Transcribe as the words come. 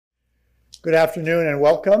Good afternoon and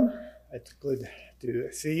welcome. It's good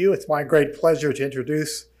to see you. It's my great pleasure to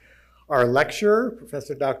introduce our lecturer,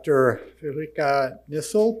 Professor Dr. Friederike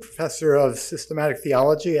Nüssel, Professor of Systematic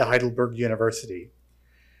Theology at Heidelberg University.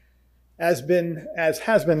 As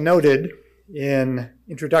has been noted in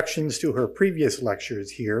introductions to her previous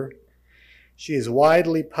lectures here, she is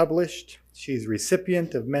widely published. She's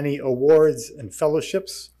recipient of many awards and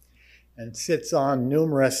fellowships and sits on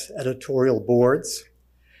numerous editorial boards.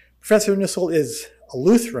 Professor Nüssel is a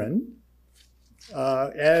Lutheran,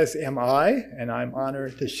 as am I, and I'm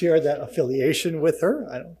honored to share that affiliation with her.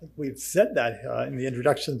 I don't think we've said that in the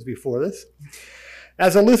introductions before this.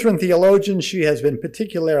 As a Lutheran theologian, she has been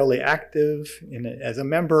particularly active as a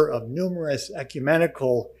member of numerous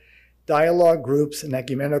ecumenical dialogue groups and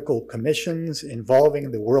ecumenical commissions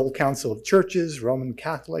involving the World Council of Churches, Roman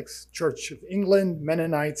Catholics, Church of England,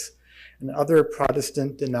 Mennonites, and other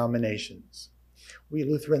Protestant denominations. We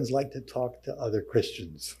Lutherans like to talk to other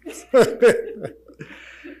Christians.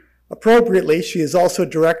 Appropriately, she is also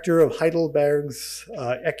director of Heidelberg's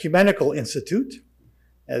Ecumenical Institute,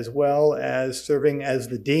 as well as serving as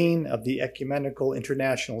the dean of the Ecumenical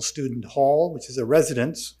International Student Hall, which is a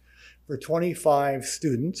residence for 25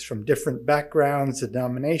 students from different backgrounds,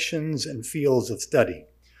 denominations, and fields of study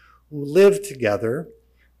who live together,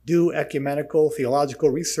 do ecumenical theological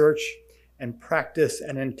research, and practice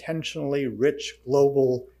an intentionally rich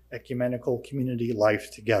global ecumenical community life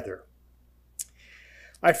together.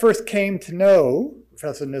 I first came to know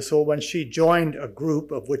Professor Nüssel when she joined a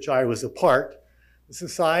group of which I was a part, the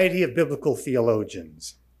Society of Biblical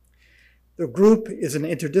Theologians. The group is an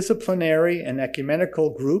interdisciplinary and ecumenical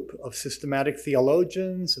group of systematic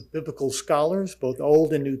theologians, of biblical scholars, both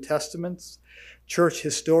Old and New Testaments, church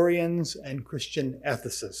historians, and Christian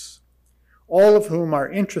ethicists, all of whom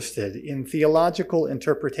are interested in theological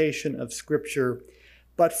interpretation of Scripture,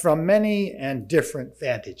 but from many and different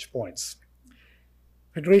vantage points.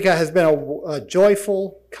 Friederike has been a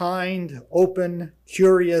joyful, kind, open,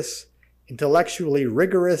 curious, intellectually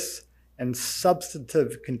rigorous, and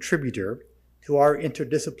substantive contributor to our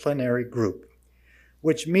interdisciplinary group,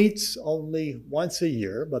 which meets only once a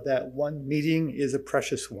year, but that one meeting is a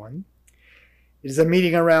precious one. It is a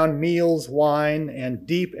meeting around meals, wine, and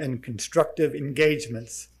deep and constructive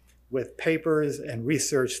engagements with papers and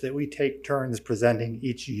research that we take turns presenting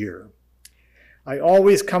each year. I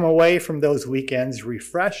always come away from those weekends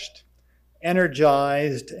refreshed,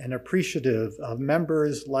 energized, and appreciative of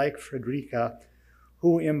members like Friederike,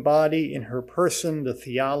 who embody in her person the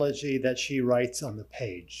theology that she writes on the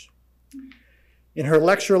page. In her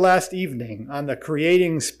lecture last evening on the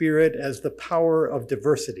creating spirit as the power of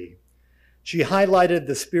diversity, she highlighted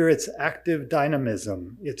the Spirit's active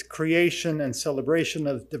dynamism, its creation and celebration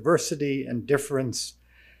of diversity and difference,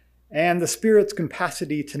 and the Spirit's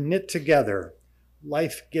capacity to knit together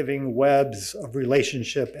life-giving webs of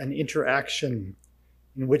relationship and interaction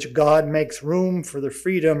in which God makes room for the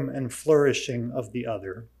freedom and flourishing of the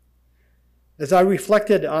other. As I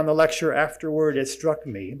reflected on the lecture afterward, it struck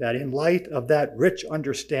me that in light of that rich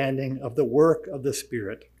understanding of the work of the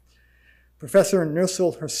Spirit, Professor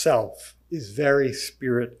Nüssel herself is very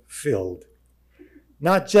Spirit-filled,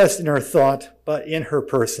 not just in her thought, but in her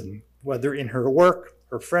person, whether in her work,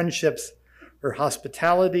 her friendships, her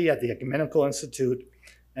hospitality at the Ecumenical Institute,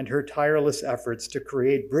 and her tireless efforts to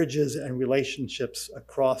create bridges and relationships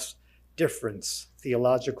across difference,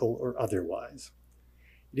 theological or otherwise.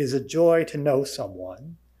 It is a joy to know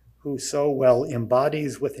someone who so well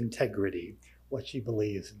embodies with integrity what she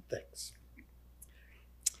believes and thinks.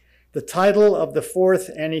 The title of the fourth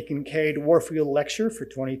Annie Kinkead Warfield Lecture for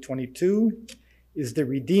 2022 is The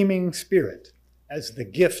Redeeming Spirit as the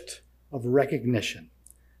Gift of Recognition.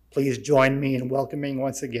 Please join me in welcoming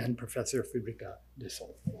once again Professor Friederike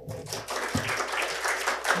Nüssel.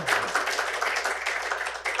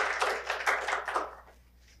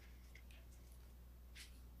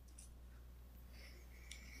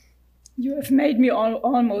 You have made me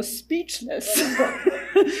almost speechless.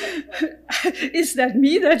 Is that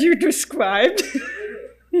me that you described?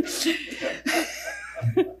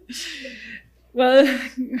 Well,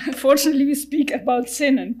 fortunately, we speak about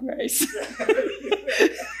sin and grace.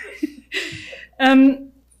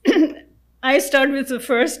 I start with the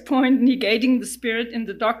first point, negating the Spirit in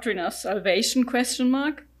the doctrine of salvation, ?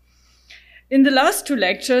 In the last two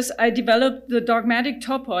lectures, I developed the dogmatic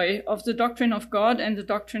topoi of the doctrine of God and the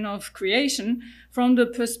doctrine of creation from the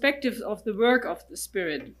perspective of the work of the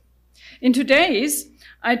Spirit. In today's,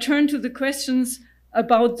 I turn to the questions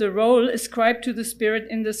about the role ascribed to the Spirit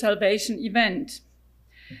in the salvation event.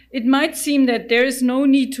 it might seem that there is no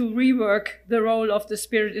need to rework the role of the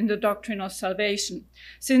Spirit in the doctrine of salvation,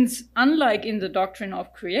 since unlike in the doctrine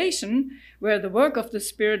of creation, where the work of the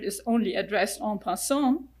Spirit is only addressed en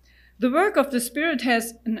passant, the work of the Spirit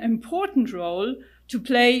has an important role to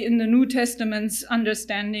play in the New Testament's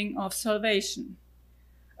understanding of salvation.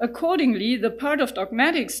 Accordingly, the part of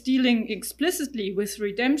dogmatics dealing explicitly with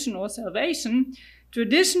redemption or salvation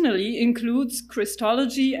traditionally includes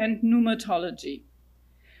Christology and pneumatology.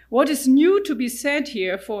 What is new to be said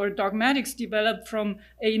here for dogmatics developed from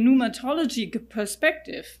a pneumatology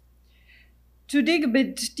perspective? To dig a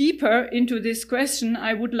bit deeper into this question,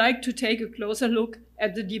 I would like to take a closer look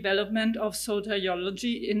at the development of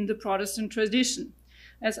soteriology in the Protestant tradition,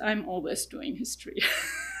 as I'm always doing history.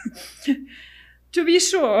 To be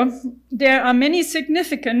sure, there are many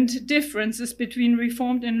significant differences between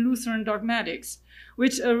Reformed and Lutheran dogmatics,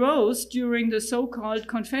 which arose during the so-called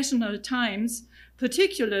confessional times,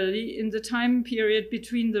 particularly in the time period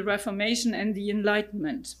between the Reformation and the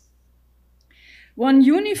Enlightenment. One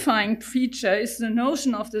unifying feature is the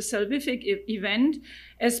notion of the salvific event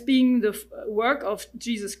as being the work of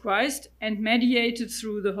Jesus Christ and mediated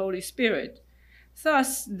through the Holy Spirit.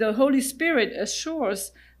 Thus, the Holy Spirit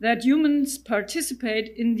assures that humans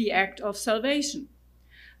participate in the act of salvation.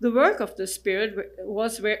 The work of the Spirit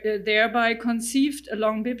was thereby conceived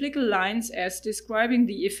along biblical lines as describing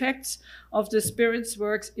the effects of the Spirit's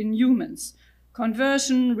works in humans: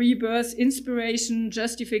 conversion, rebirth, inspiration,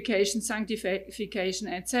 justification, sanctification,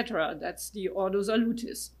 etc. That's the Ordo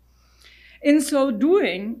Salutis. In so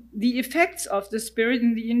doing, the effects of the Spirit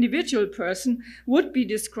in the individual person would be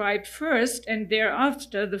described first, and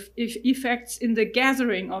thereafter the effects in the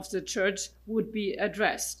gathering of the church would be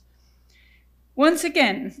addressed. Once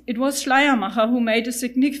again, it was Schleiermacher who made a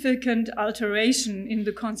significant alteration in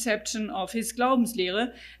the conception of his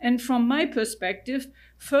Glaubenslehre, and from my perspective,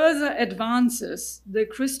 further advances the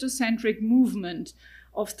Christocentric movement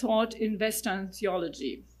of thought in Western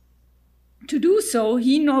theology. To do so,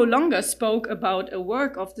 he no longer spoke about a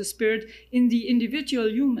work of the Spirit in the individual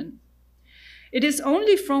human. It is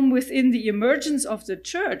only from within the emergence of the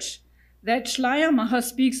Church that Schleiermacher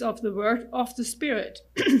speaks of the work of the Spirit.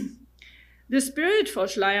 The Spirit for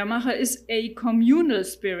Schleiermacher is a communal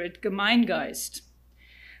spirit, Gemeingeist.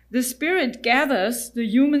 The Spirit gathers the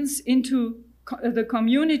humans into the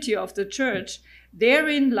community of the Church.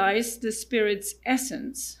 Therein lies the Spirit's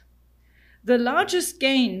essence. The largest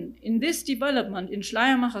gain in this development in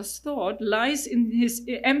Schleiermacher's thought lies in his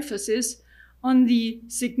emphasis on the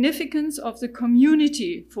significance of the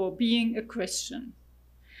community for being a Christian.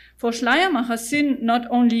 For Schleiermacher, sin not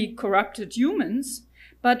only corrupted humans,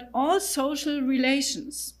 but all social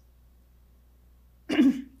relations.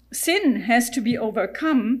 Sin has to be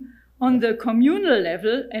overcome on the communal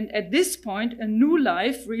level, and at this point, a new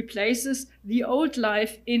life replaces the old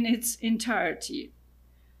life in its entirety.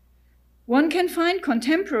 One can find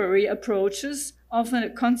contemporary approaches of a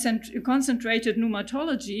concentrated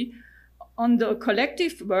pneumatology on the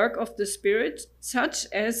collective work of the Spirit, such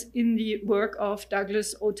as in the work of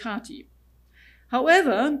Douglas Otati.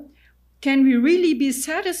 However, can we really be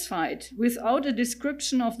satisfied without a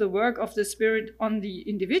description of the work of the Spirit on the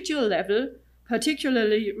individual level,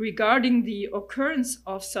 particularly regarding the occurrence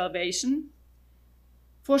of salvation?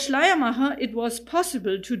 For Schleiermacher, it was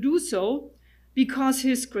possible to do so because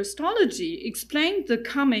his Christology explained the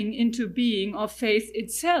coming into being of faith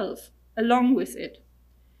itself along with it.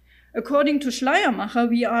 According to Schleiermacher,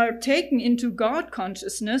 we are taken into God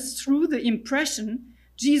consciousness through the impression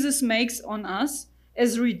Jesus makes on us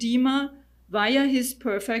as Redeemer via his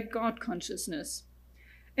perfect God consciousness.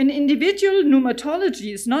 An individual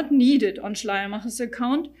pneumatology is not needed on Schleiermacher's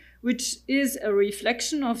account, which is a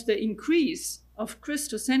reflection of the increase of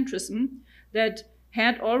Christocentrism that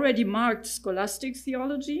had already marked scholastic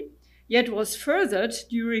theology, yet was furthered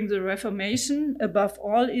during the Reformation, above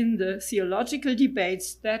all in the theological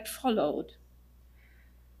debates that followed.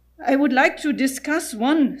 I would like to discuss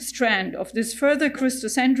one strand of this further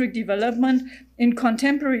Christocentric development in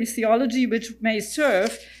contemporary theology, which may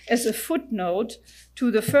serve as a footnote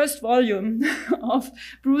to the first volume of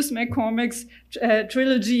Bruce McCormack's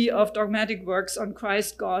trilogy of dogmatic works on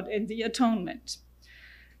Christ, God, and the Atonement.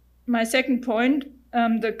 My second point,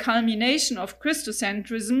 the culmination of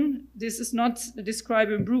Christocentrism. This is not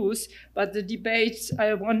described in Bruce, but the debate,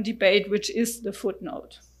 one debate, which is the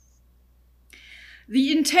footnote.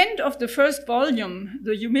 The intent of the first volume,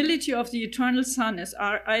 The Humility of the Eternal Son, as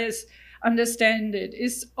I understand it,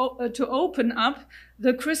 is to open up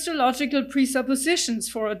the Christological presuppositions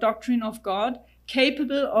for a doctrine of God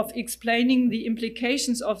capable of explaining the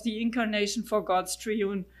implications of the incarnation for God's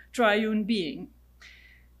triune being.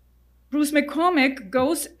 Bruce McCormack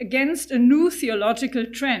goes against a new theological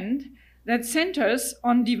trend that centers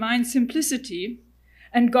on divine simplicity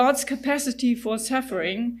and God's capacity for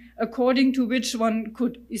suffering, according to which one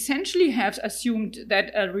could essentially have assumed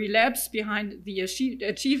that a relapse behind the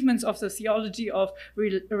achievements of the theology of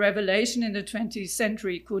revelation in the 20th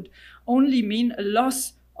century could only mean a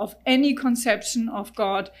loss of any conception of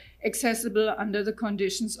God accessible under the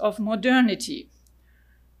conditions of modernity.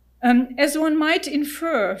 As one might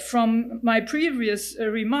infer from my previous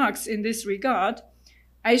remarks in this regard,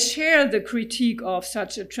 I share the critique of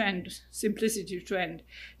such a trend, simplicity trend,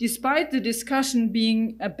 despite the discussion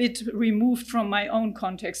being a bit removed from my own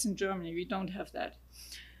context in Germany. We don't have that.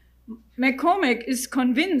 McCormack is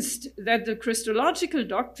convinced that the Christological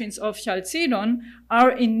doctrines of Chalcedon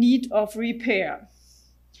are in need of repair.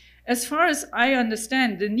 As far as I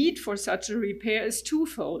understand, the need for such a repair is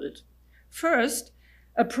twofold. First,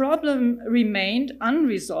 a problem remained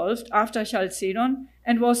unresolved after Chalcedon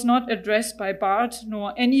and was not addressed by Barth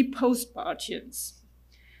nor any post-Barthians.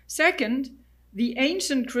 Second, the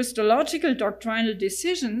ancient Christological doctrinal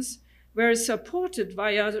decisions were supported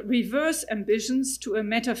via reverse ambitions to a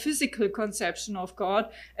metaphysical conception of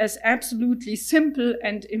God as absolutely simple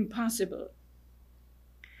and impassible.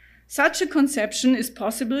 Such a conception is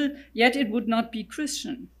possible, yet it would not be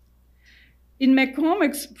Christian. In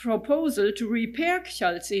McCormack's proposal to repair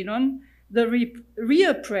Chalcedon, the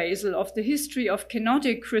reappraisal of the history of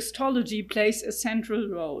kenotic Christology plays a central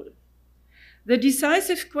role. The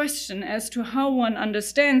decisive question as to how one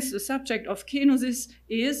understands the subject of kenosis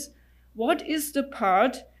is, what is the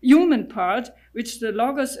human part, which the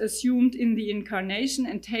Logos assumed in the incarnation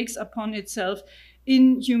and takes upon itself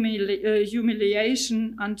in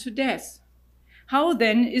humiliation unto death? How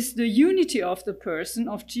then is the unity of the person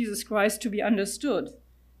of Jesus Christ to be understood?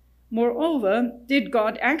 Moreover, did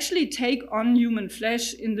God actually take on human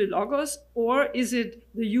flesh in the Logos, or is it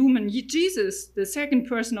the human Jesus, the second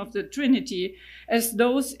person of the Trinity, as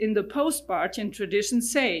those in the post-Barthian tradition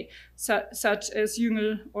say, such as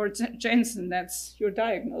Jüngel or Jensen? That's your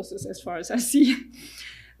diagnosis as far as I see.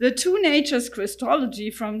 The two natures Christology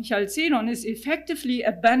from Chalcedon is effectively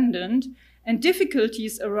abandoned, and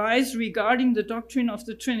difficulties arise regarding the doctrine of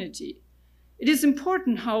the Trinity. It is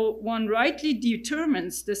important how one rightly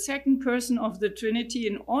determines the second person of the Trinity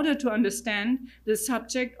in order to understand the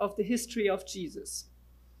subject of the history of Jesus.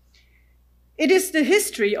 It is the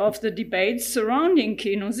history of the debates surrounding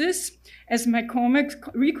kenosis, as McCormack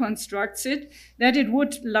reconstructs it, that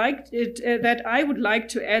I would like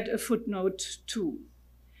to add a footnote to.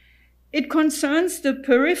 It concerns the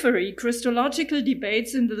periphery Christological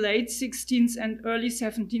debates in the late 16th and early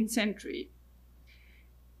 17th century.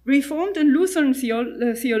 Reformed and Lutheran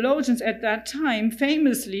theologians at that time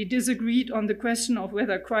famously disagreed on the question of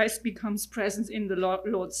whether Christ becomes present in the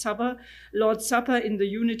Lord's Supper in the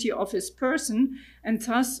unity of his person, and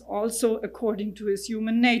thus also according to his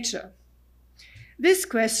human nature. This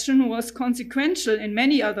question was consequential in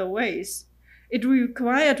many other ways. It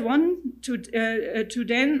required one to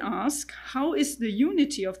then ask, how is the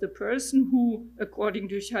unity of the person who, according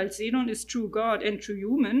to Chalcedon, is true God and true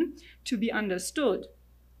human, to be understood?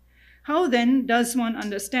 How then does one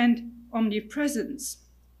understand omnipresence?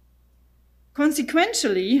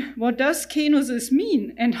 Consequentially, what does kenosis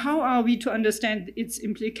mean, and how are we to understand its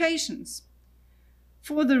implications?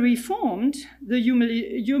 For the Reformed, the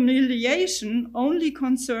humiliation only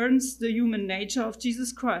concerns the human nature of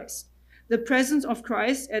Jesus Christ. The presence of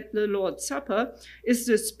Christ at the Lord's Supper is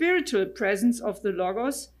the spiritual presence of the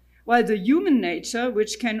Logos, while the human nature,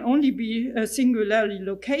 which can only be singularly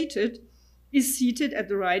located, is seated at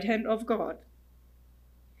the right hand of God.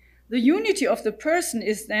 The unity of the person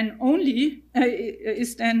is then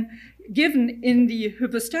given in the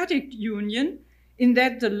hypostatic union, in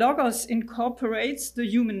that the Logos incorporates the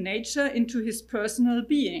human nature into his personal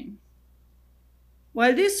being.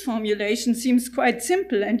 While this formulation seems quite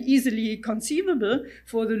simple and easily conceivable,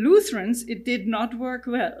 for the Lutherans it did not work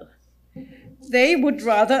well. They would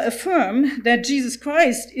rather affirm that Jesus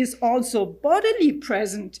Christ is also bodily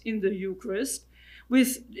present in the Eucharist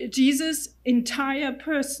with Jesus' entire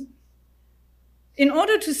person. In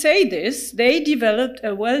order to say this, they developed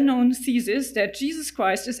a well-known thesis that Jesus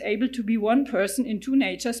Christ is able to be one person in two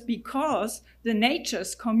natures because the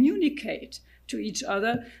natures communicate to each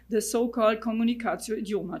other, the so-called communicatio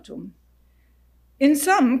idiomatum. In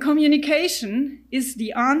sum, communication is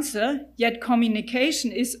the answer, yet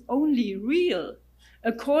communication is only real,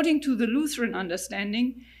 according to the Lutheran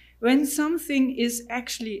understanding, when something is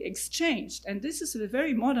actually exchanged. And this is a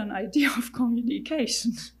very modern idea of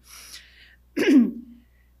communication.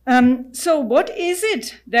 So what is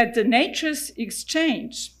it that the natures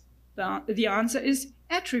exchange? The answer is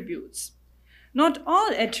attributes. Not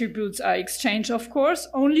all attributes are exchanged, of course,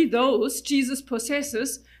 only those Jesus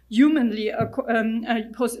possesses humanly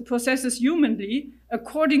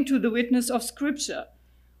according to the witness of Scripture: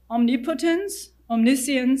 omnipotence,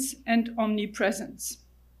 omniscience, and omnipresence.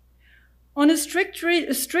 On a strictly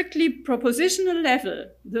propositional level,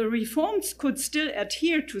 the Reformed could still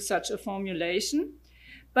adhere to such a formulation,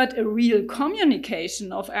 but a real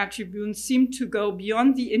communication of attributes seemed to go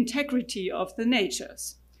beyond the integrity of the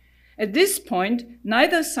natures. At this point,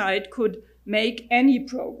 neither side could make any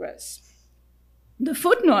progress. The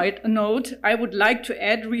footnote I would like to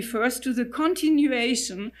add refers to the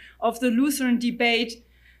continuation of the Lutheran debate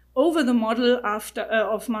over the model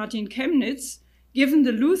of Martin Chemnitz, given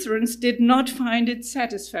the Lutherans did not find it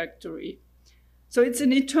satisfactory. So it's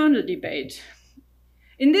an eternal debate.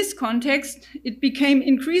 In this context, it became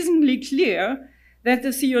increasingly clear that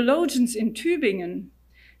the theologians in Tübingen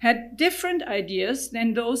had different ideas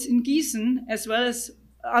than those in Gießen, as well as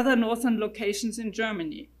other northern locations in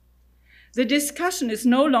Germany. The discussion is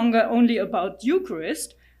no longer only about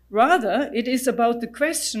Eucharist, rather it is about the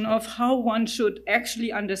question of how one should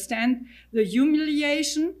actually understand the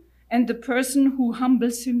humiliation and the person who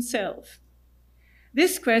humbles himself.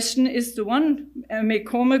 This question is the one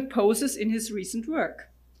McCormack poses in his recent work.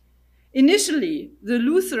 Initially, the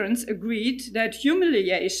Lutherans agreed that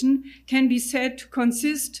humiliation can be said to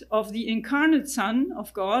consist of the incarnate Son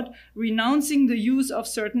of God renouncing the use of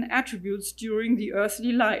certain attributes during the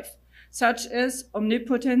earthly life, such as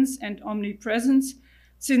omnipotence and omnipresence,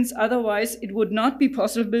 since otherwise it would not be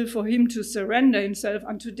possible for him to surrender himself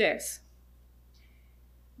unto death.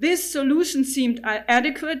 This solution seemed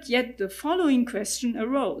adequate, yet the following question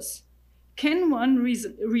arose: can one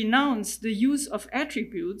renounce the use of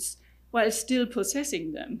attributes while still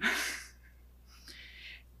possessing them?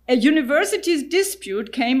 A university's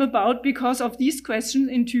dispute came about because of these questions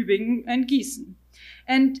in Tübingen and Gießen.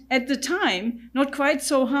 And at the time, not quite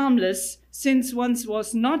so harmless, since one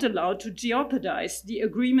was not allowed to jeopardize the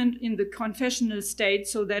agreement in the confessional state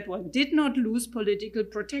so that one did not lose political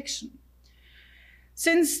protection.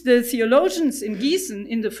 Since the theologians in Gießen,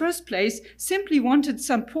 in the first place, simply wanted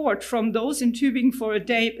support from those in Tübingen for a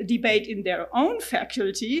debate in their own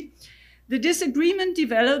faculty, the disagreement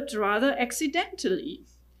developed rather accidentally.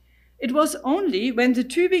 It was only when the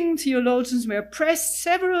Tübingen theologians were pressed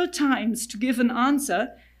several times to give an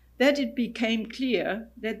answer that it became clear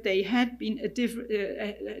that they had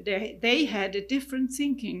a different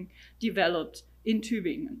thinking developed in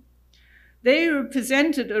Tübingen. They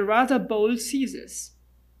represented a rather bold thesis.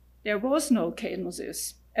 There was no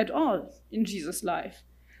kenosis at all in Jesus' life,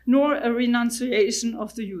 nor a renunciation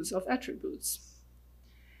of the use of attributes.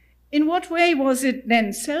 In what way was it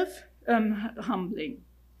then self-humbling?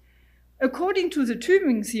 According to the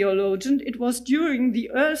Tübingen theologian, it was during the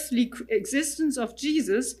earthly existence of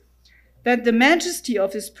Jesus that the majesty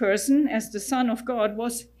of his person as the Son of God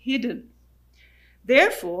was hidden.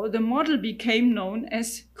 Therefore, the model became known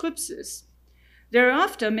as krypsis,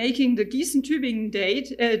 thereafter making the Gießen-Tübingen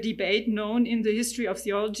debate known in the history of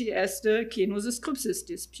theology as the kenosis-krypsis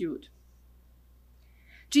dispute.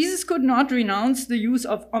 Jesus could not renounce the use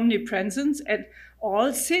of omnipresence at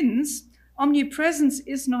all, since omnipresence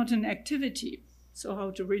is not an activity. So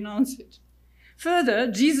how to renounce it? Further,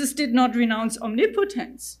 Jesus did not renounce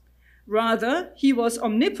omnipotence. Rather, he was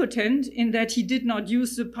omnipotent in that he did not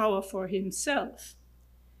use the power for himself.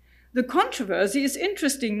 The controversy is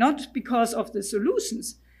interesting not because of the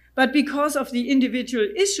solutions, but because of the individual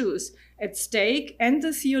issues at stake and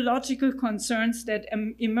the theological concerns that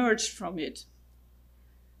emerged from it.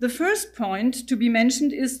 The first point to be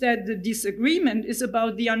mentioned is that the disagreement is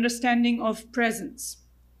about the understanding of presence.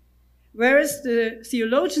 Whereas the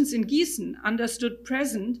theologians in Gießen understood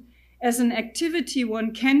present as an activity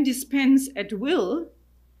one can dispense at will,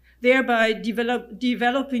 thereby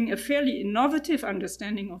developing a fairly innovative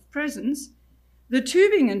understanding of presence, the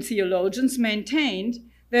Tübingen theologians maintained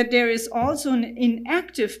that there is also an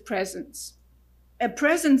inactive presence, a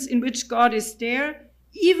presence in which God is there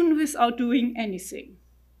even without doing anything.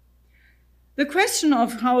 The question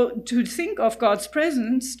of how to think of God's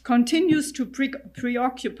presence continues to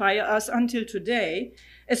preoccupy us until today,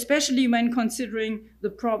 especially when considering the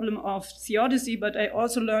problem of theodicy, but I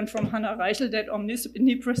also learned from Hannah Reichel that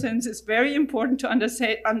omnipresence is very important to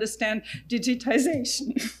understand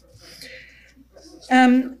digitization.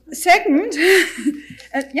 Second,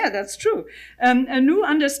 yeah, that's true. A new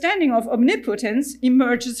understanding of omnipotence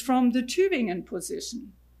emerges from the Tübingen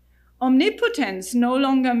position. Omnipotence no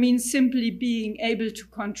longer means simply being able to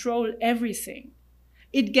control everything.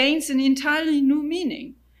 It gains an entirely new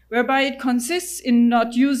meaning, whereby it consists in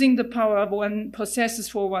not using the power one possesses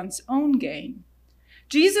for one's own gain.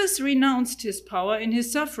 Jesus renounced his power in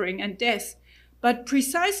his suffering and death, but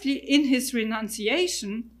precisely in his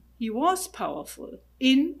renunciation, he was powerful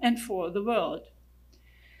in and for the world.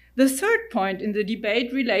 The third point in the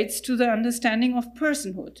debate relates to the understanding of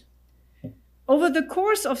personhood. Over the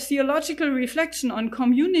course of theological reflection on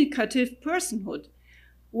communicative personhood,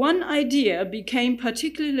 one idea became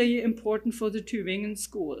particularly important for the Tübingen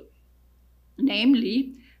school.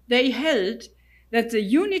 Namely, they held that the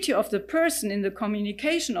unity of the person in the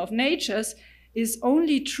communication of natures is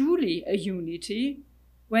only truly a unity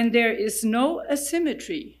when there is no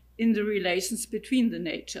asymmetry in the relations between the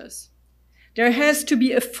natures. There has to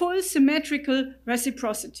be a full symmetrical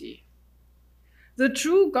reciprocity. The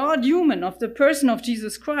true God-human of the person of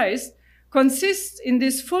Jesus Christ consists in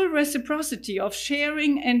this full reciprocity of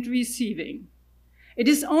sharing and receiving. It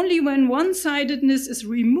is only when one-sidedness is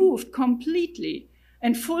removed completely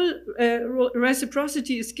and full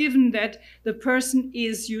reciprocity is given that the person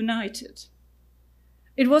is united.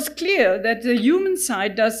 It was clear that the human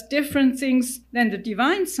side does different things than the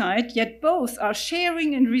divine side, yet both are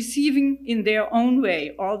sharing and receiving in their own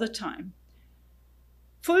way all the time.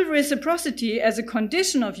 Full reciprocity as a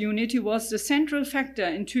condition of unity was the central factor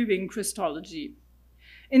in Tübingen Christology.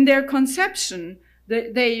 In their conception,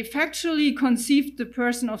 they factually conceived the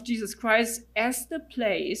person of Jesus Christ as the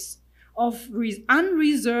place of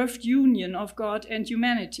unreserved union of God and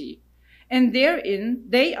humanity. And therein,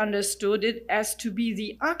 they understood it as to be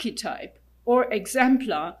the archetype or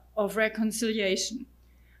exemplar of reconciliation,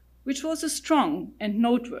 which was a strong and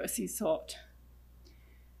noteworthy thought.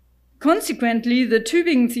 Consequently, the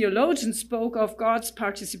Tübingen theologians spoke of God's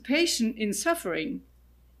participation in suffering,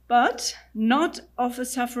 but not of a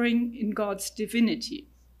suffering in God's divinity,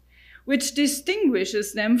 which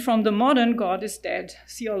distinguishes them from the modern God is dead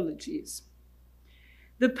theologies.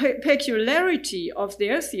 The peculiarity of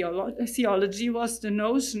their theology was the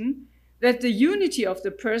notion that the unity of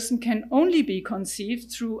the person can only be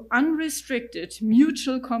conceived through unrestricted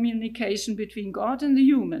mutual communication between God and the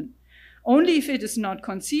human, only if it is not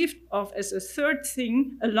conceived of as a third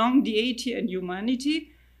thing along deity and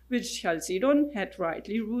humanity, which Chalcedon had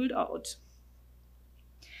rightly ruled out.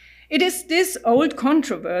 It is this old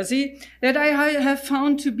controversy that I have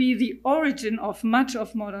found to be the origin of much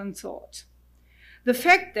of modern thought. The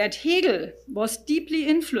fact that Hegel was deeply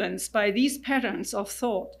influenced by these patterns of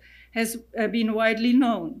thought has been widely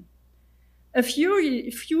known. A few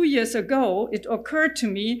years ago, it occurred to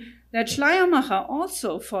me that Schleiermacher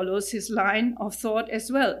also follows his line of thought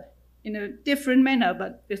as well, in a different manner,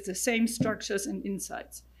 but with the same structures and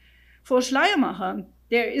insights. For Schleiermacher,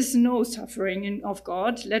 there is no suffering of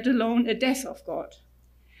God, let alone a death of God.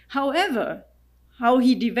 However, how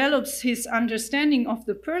he develops his understanding of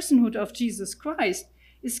the personhood of Jesus Christ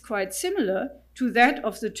is quite similar to that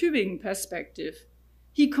of the Tübingen perspective.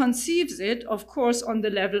 He conceives it, of course, on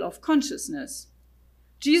the level of consciousness.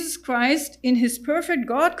 Jesus Christ, in his perfect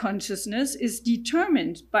God consciousness, is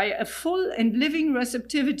determined by a full and living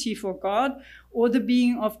receptivity for God or the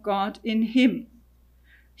being of God in him.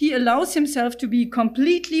 He allows himself to be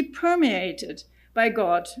completely permeated by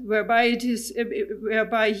God, whereby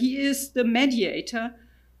he is the mediator.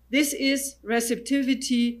 This is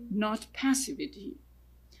receptivity, not passivity.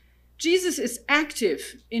 Jesus is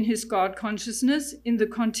active in his God consciousness, in the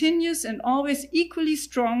continuous and always equally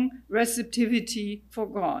strong receptivity for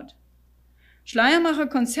God. Schleiermacher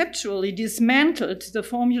conceptually dismantled the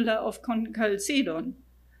formula of Chalcedon.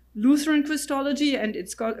 Lutheran Christology and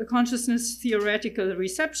its consciousness theoretical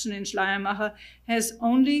reception in Schleiermacher has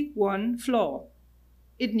only one flaw.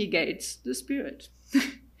 It negates the Spirit.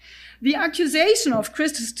 The accusation of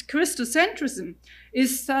Christocentrism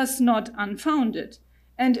is thus not unfounded,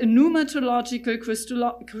 and a pneumatological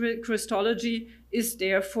Christology is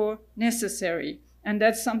therefore necessary. And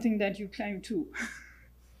that's something that you claim too.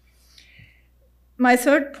 My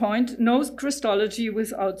third point, no Christology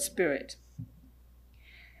without Spirit.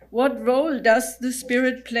 What role does the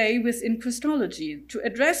Spirit play within Christology? To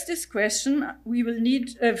address this question, we will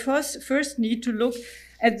need first need to look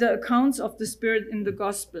at the accounts of the Spirit in the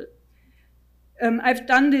Gospel. I've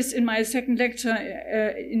done this in my second lecture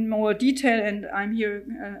in more detail, and I'm here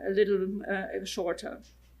a little shorter.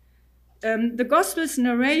 The Gospels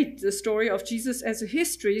narrate the story of Jesus as a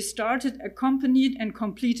history started, accompanied, and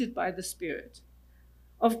completed by the Spirit.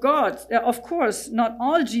 Of course, not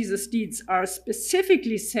all Jesus' deeds are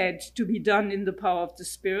specifically said to be done in the power of the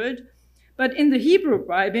Spirit, but in the Hebrew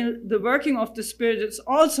Bible, the working of the Spirit is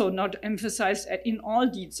also not emphasized in all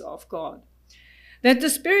deeds of God. That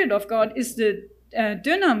the Spirit of God is the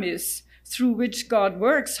dynamis through which God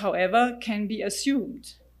works, however, can be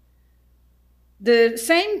assumed. The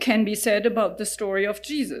same can be said about the story of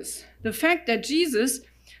Jesus. The fact that Jesus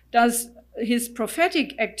does his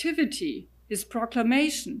prophetic activity, his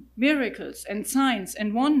proclamation, miracles and signs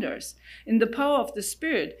and wonders in the power of the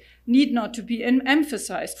Spirit need not to be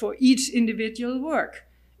emphasized for each individual work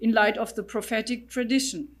in light of the prophetic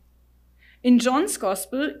tradition. In John's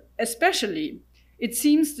Gospel, especially, it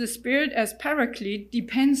seems the Spirit as Paraclete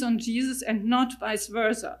depends on Jesus and not vice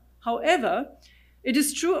versa. However, it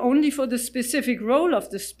is true only for the specific role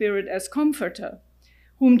of the Spirit as Comforter,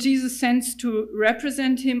 whom Jesus sends to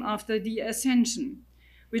represent him after the ascension,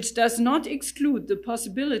 which does not exclude the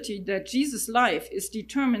possibility that Jesus' life is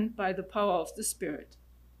determined by the power of the Spirit.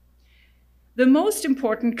 The most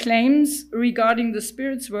important claims regarding the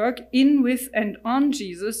Spirit's work in, with, and on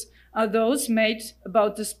Jesus are those made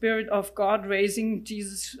about the Spirit of God raising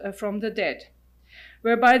Jesus from the dead,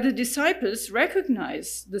 whereby the disciples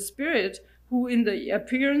recognize the Spirit who in the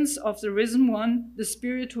appearance of the risen one, the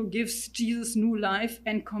Spirit who gives Jesus new life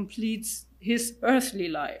and completes his earthly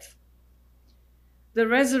life. The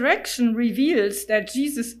resurrection reveals that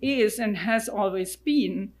Jesus is and has always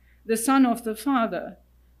been the Son of the Father.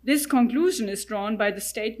 This conclusion is drawn by the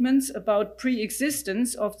statements about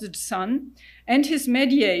pre-existence of the Son and his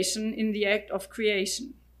mediation in the act of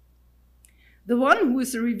creation. The one who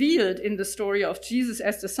is revealed in the story of Jesus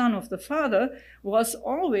as the Son of the Father was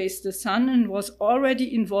always the Son and was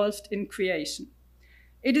already involved in creation.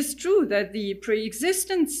 It is true that the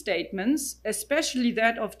pre-existence statements, especially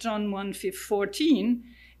that of John 1:14,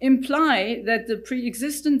 imply that the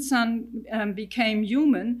pre-existent Son became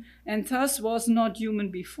human and thus was not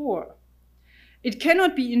human before. It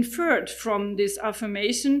cannot be inferred from this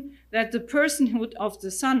affirmation that the personhood of the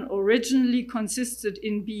Son originally consisted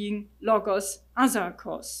in being logos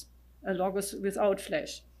azarkos, a logos without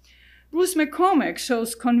flesh. Bruce McCormack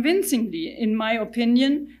shows convincingly, in my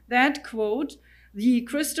opinion, that, quote, the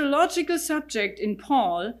Christological subject in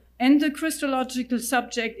Paul and the Christological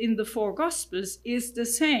subject in the four Gospels is the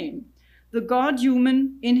same, the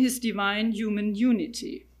God-human in his divine human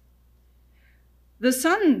unity. The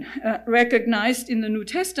Son, recognized in the New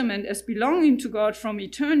Testament as belonging to God from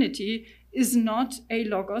eternity, is not a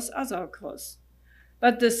logos azarkos,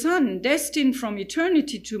 but the Son destined from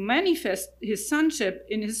eternity to manifest his sonship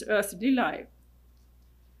in his earthly life.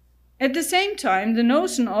 At the same time, the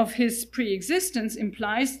notion of his pre-existence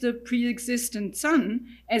implies the pre-existent Son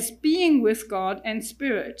as being with God and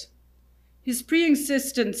Spirit. His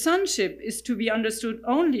pre-existent sonship is to be understood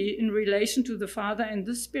only in relation to the Father and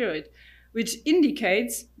the Spirit, which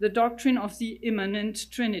indicates the doctrine of the immanent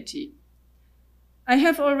Trinity. I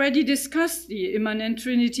have already discussed the immanent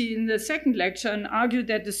Trinity in the second lecture and argued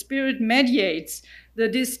that the Spirit mediates the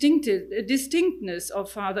distinctness of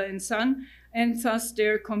Father and Son and thus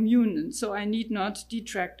their communion, so I need not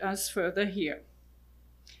detract us further here.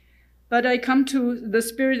 But I come to the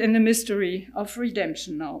Spirit and the mystery of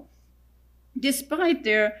redemption now. Despite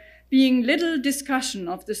there being little discussion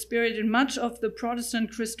of the Spirit in much of the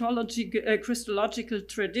Protestant Christological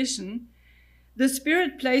tradition, the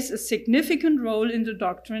Spirit plays a significant role in the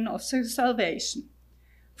doctrine of salvation.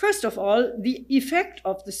 First of all, the effect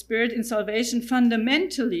of the Spirit in salvation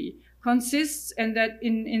fundamentally consists in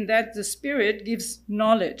that the Spirit gives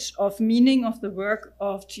knowledge of meaning of the work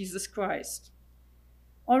of Jesus Christ.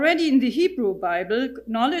 Already in the Hebrew Bible,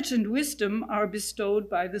 knowledge and wisdom are bestowed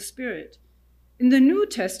by the Spirit. In the New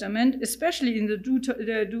Testament, especially in the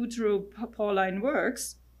Deutero-Pauline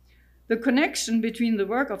works, the connection between the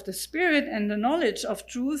work of the Spirit and the knowledge of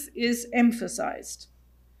truth is emphasized.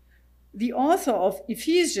 The author of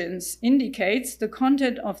Ephesians indicates the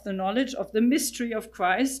content of the knowledge of the mystery of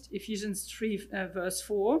Christ, Ephesians 3, verse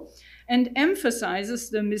 4, and emphasizes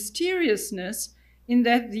the mysteriousness in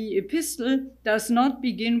that the epistle does not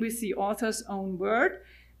begin with the author's own words,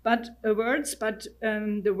 but the words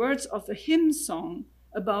of a hymn song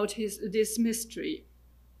about this mystery.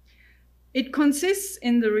 It consists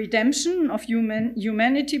in the redemption of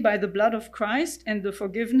humanity by the blood of Christ and the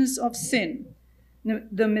forgiveness of sin.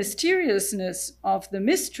 The mysteriousness of the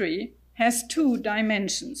mystery has two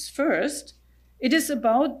dimensions. First, it is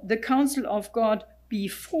about the counsel of God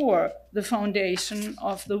before the foundation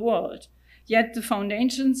of the world, yet the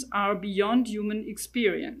foundations are beyond human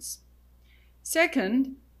experience.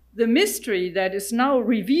 Second, the mystery that is now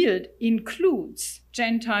revealed includes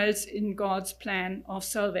Gentiles in God's plan of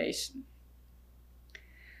salvation.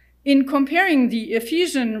 In comparing the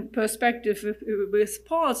Ephesian perspective with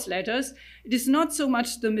Paul's letters, it is not so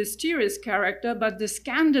much the mysterious character, but the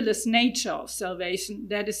scandalous nature of salvation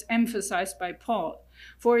that is emphasized by Paul,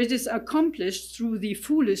 for it is accomplished through the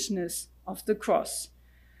foolishness of the cross.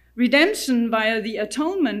 Redemption via the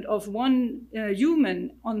atonement of one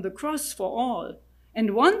human on the cross for all,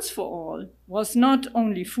 and once for all, was not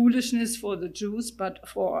only foolishness for the Jews, but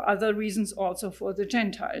for other reasons also for the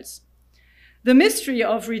Gentiles. The mystery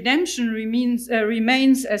of redemption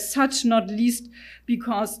remains as such, not least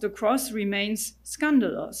because the cross remains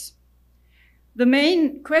scandalous. The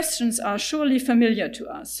main questions are surely familiar to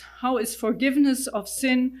us. How is forgiveness of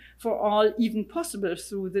sin for all even possible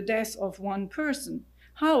through the death of one person?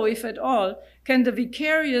 How, if at all, can the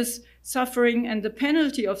vicarious suffering and the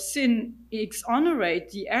penalty of sin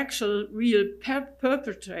exonerate the actual real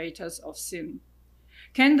perpetrators of sin?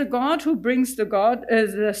 Can the God who brings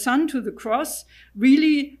the Son to the cross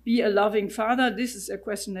really be a loving Father? This is a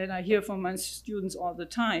question that I hear from my students all the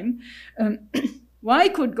time. Why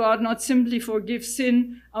could God not simply forgive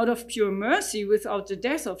sin out of pure mercy without the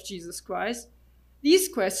death of Jesus Christ? These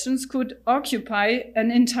questions could occupy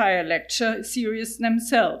an entire lecture series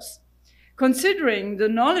themselves. Considering the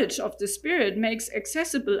knowledge of the Spirit makes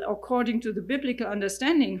accessible according to the biblical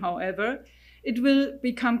understanding, however, it will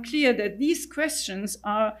become clear that these questions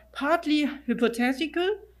are partly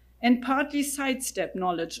hypothetical and partly sidestep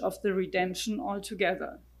knowledge of the redemption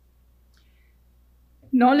altogether.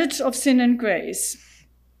 Knowledge of sin and grace.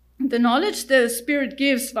 The knowledge the Spirit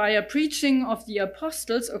gives via preaching of the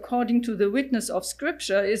apostles according to the witness of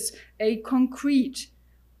Scripture is a concrete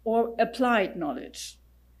or applied knowledge.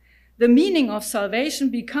 The meaning of salvation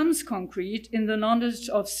becomes concrete in the knowledge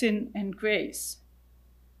of sin and grace.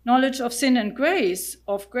 Knowledge of sin and grace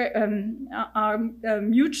are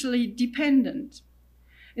mutually dependent.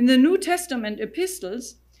 In the New Testament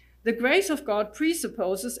epistles, the grace of God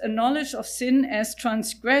presupposes a knowledge of sin as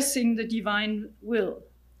transgressing the divine will.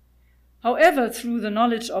 However, through the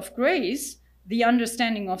knowledge of grace, the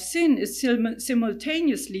understanding of sin is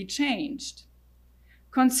simultaneously changed.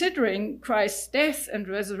 Considering Christ's death and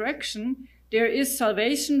resurrection, there is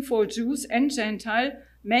salvation for Jews and Gentiles,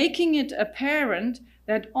 making it apparent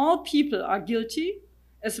that all people are guilty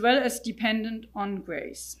as well as dependent on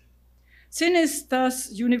grace. Sin is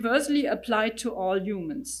thus universally applied to all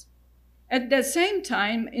humans. At the same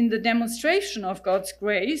time, in the demonstration of God's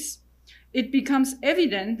grace, it becomes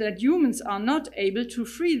evident that humans are not able to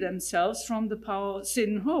free themselves from the power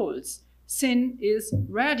sin holds. Sin is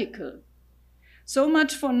radical. So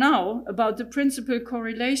much for now about the principal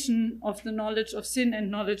correlation of the knowledge of sin and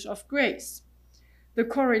knowledge of grace. The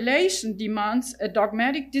correlation demands a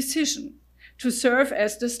dogmatic decision to serve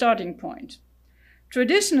as the starting point.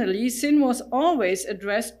 Traditionally, sin was always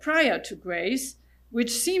addressed prior to grace,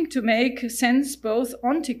 which seemed to make sense both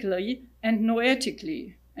ontically and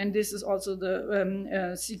noetically. And this is also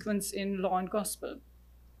the sequence in Law and Gospel.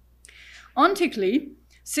 Ontically,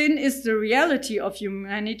 sin is the reality of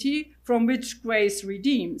humanity from which grace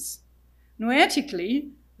redeems.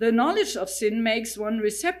 Noetically, the knowledge of sin makes one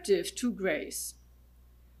receptive to grace.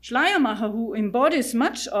 Schleiermacher, who embodies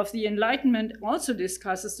much of the Enlightenment, also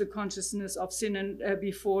discusses the consciousness of sin and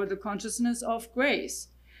before the consciousness of grace.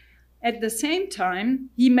 At the same time,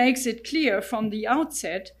 he makes it clear from the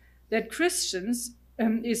outset that Christians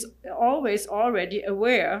is always already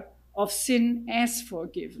aware of sin as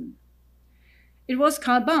forgiven. It was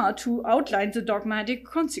Karl Barth who outlined the dogmatic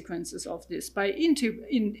consequences of this by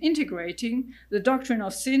integrating the doctrine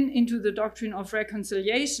of sin into the doctrine of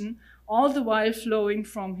reconciliation, all the while flowing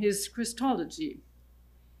from his Christology.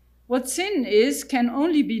 What sin is can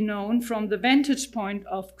only be known from the vantage point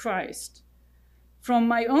of Christ. From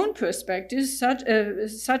my own perspective, such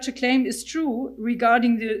a claim is true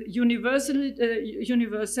regarding the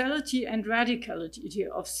universality and radicality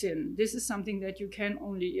of sin. This is something that you can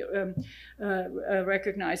only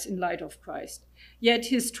recognize in light of Christ. Yet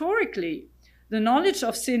historically, the knowledge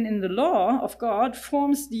of sin in the law of God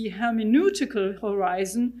forms the hermeneutical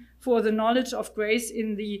horizon for the knowledge of grace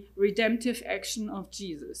in the redemptive action of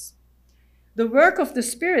Jesus. The work of the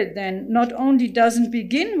Spirit, then, not only doesn't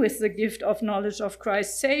begin with the gift of knowledge of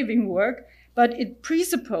Christ's saving work, but it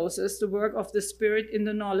presupposes the work of the Spirit in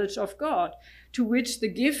the knowledge of God, to which the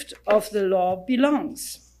gift of the law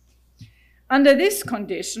belongs. Under this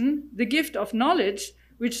condition, the gift of knowledge,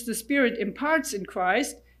 which the Spirit imparts in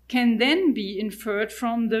Christ, can then be inferred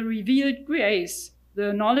from the revealed grace.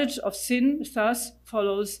 The knowledge of sin thus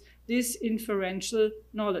follows this inferential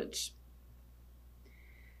knowledge.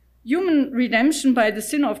 Human redemption by the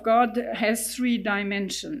sin of God has three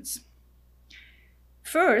dimensions.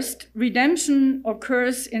 First, redemption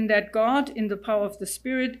occurs in that God, in the power of the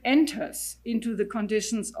Spirit, enters into the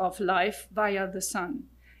conditions of life via the Son,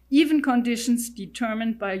 even conditions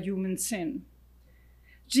determined by human sin.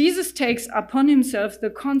 Jesus takes upon himself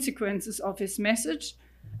the consequences of his message,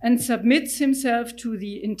 and submits himself to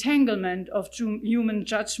the entanglement of human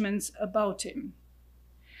judgments about him.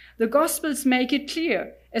 The Gospels make it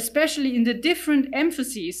clear, especially in the different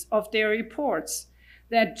emphases of their reports,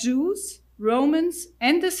 that Jews, Romans,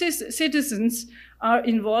 and the citizens are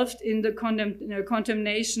involved in the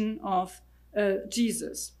condemnation of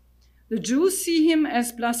Jesus. The Jews see him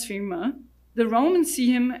as blasphemer, the Romans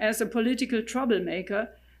see him as a political troublemaker,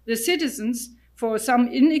 the citizens, for some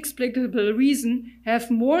inexplicable reason,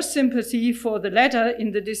 have more sympathy for the latter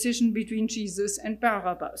in the decision between Jesus and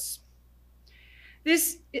Barabbas.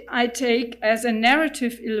 This I take as a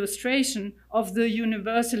narrative illustration of the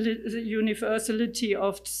universality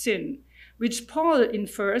of sin, which Paul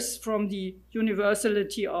infers from the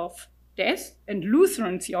universality of death, and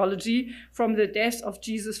Lutheran theology from the death of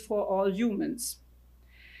Jesus for all humans.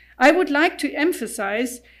 I would like to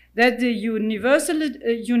emphasize that the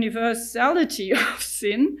universality of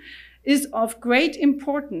sin is of great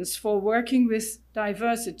importance for working with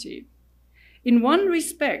diversity. In one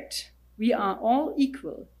respect, we are all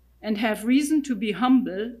equal and have reason to be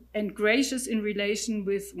humble and gracious in relation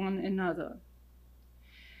with one another.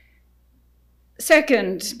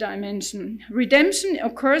 Second dimension, redemption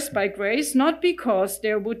occurs by grace not because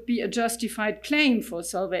there would be a justified claim for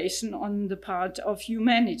salvation on the part of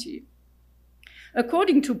humanity.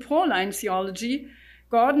 According to Pauline theology,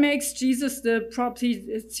 God makes Jesus the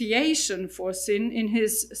propitiation for sin in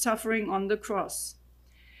his suffering on the cross.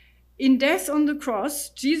 In death on the cross,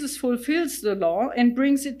 Jesus fulfills the law and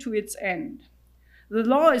brings it to its end. The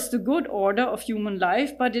law is the good order of human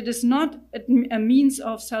life, but it is not a means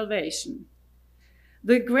of salvation.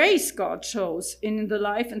 The grace God shows in the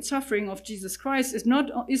life and suffering of Jesus Christ is not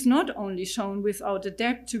only shown without a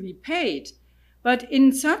debt to be paid, but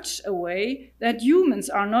in such a way that humans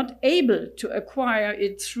are not able to acquire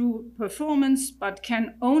it through performance, but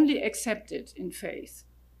can only accept it in faith.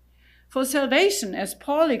 For salvation, as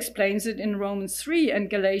Paul explains it in Romans 3 and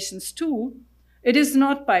Galatians 2, it is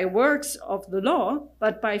not by works of the law,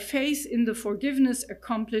 but by faith in the forgiveness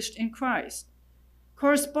accomplished in Christ.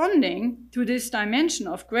 Corresponding to this dimension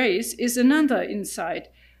of grace is another insight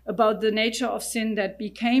about the nature of sin that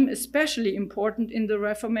became especially important in the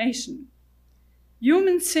Reformation.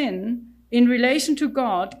 Human sin in relation to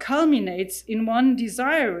God culminates in one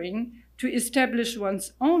desiring to establish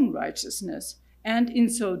one's own righteousness, and in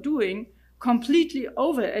so doing, completely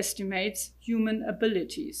overestimates human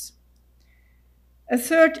abilities. A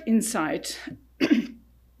third insight,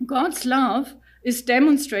 God's love is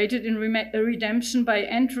demonstrated in redemption by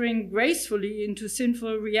entering gracefully into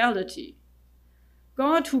sinful reality.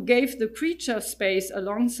 God, who gave the creature space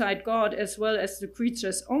alongside God as well as the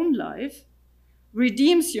creature's own life,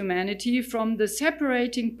 redeems humanity from the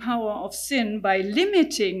separating power of sin by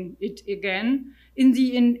limiting it again in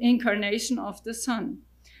the incarnation of the Son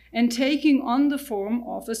and taking on the form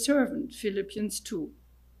of a servant, Philippians 2.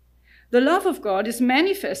 The love of God is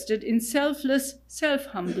manifested in selfless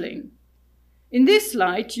self-humbling. In this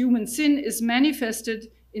light, human sin is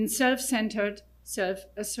manifested in self-centered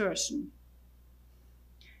self-assertion.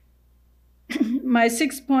 My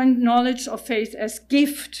 6-point knowledge of faith as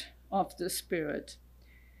gift of the Spirit.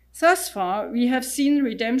 Thus far, we have seen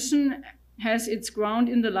redemption has its ground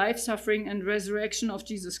in the life, suffering, and resurrection of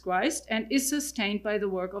Jesus Christ and is sustained by the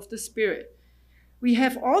work of the Spirit. We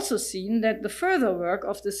have also seen that the further work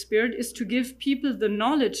of the Spirit is to give people the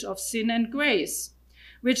knowledge of sin and grace,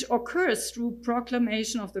 which occurs through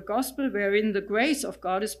proclamation of the gospel, wherein the grace of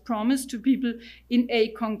God is promised to people in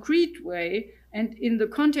a concrete way and in the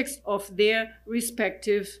context of their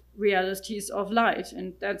respective realities of life.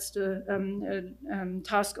 And that's the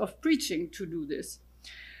task of preaching, to do this.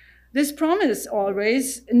 This promise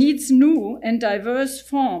always needs new and diverse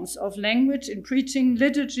forms of language in preaching,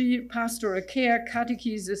 liturgy, pastoral care,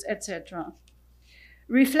 catechesis, etc.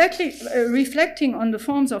 Reflecting on the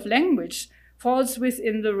forms of language falls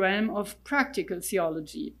within the realm of practical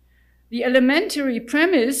theology. The elementary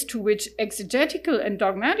premise to which exegetical and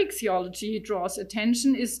dogmatic theology draws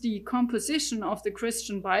attention is the composition of the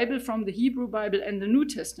Christian Bible from the Hebrew Bible and the New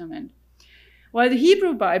Testament. While the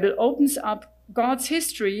Hebrew Bible opens up God's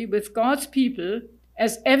history with God's people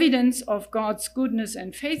as evidence of God's goodness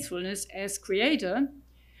and faithfulness as creator,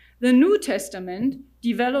 the New Testament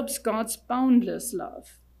develops God's boundless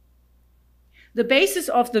love. The basis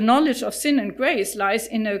of the knowledge of sin and grace lies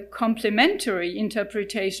in a complementary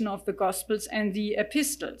interpretation of the Gospels and the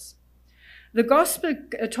epistles. The Gospel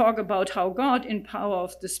talk about how God, in power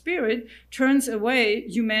of the Spirit, turns away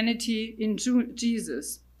humanity in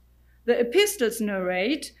Jesus. The epistles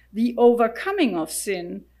narrate the overcoming of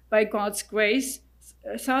sin by God's grace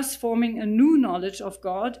thus forming a new knowledge of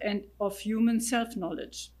God and of human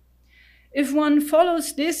self-knowledge. If one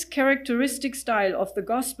follows this characteristic style of the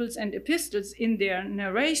Gospels and Epistles in their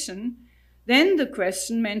narration, then the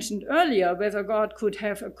question mentioned earlier, whether God could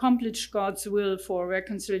have accomplished God's will for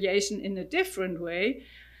reconciliation in a different way,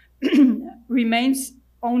 remains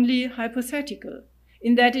only hypothetical,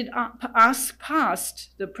 in that it asks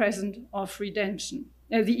past the present of redemption,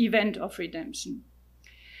 the event of redemption.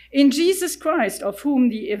 In Jesus Christ, of whom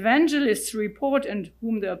the evangelists report and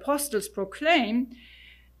whom the apostles proclaim,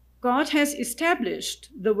 God has established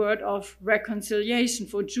the word of reconciliation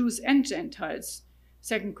for Jews and Gentiles,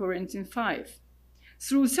 2 Corinthians 5.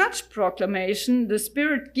 Through such proclamation, the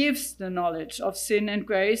Spirit gives the knowledge of sin and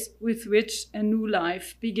grace with which a new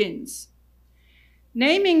life begins.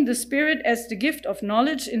 Naming the Spirit as the gift of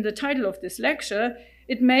knowledge in the title of this lecture,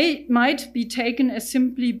 it might be taken as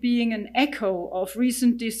simply being an echo of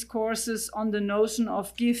recent discourses on the notion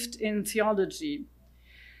of gift in theology.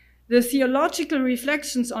 The theological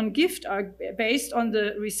reflections on gift are based on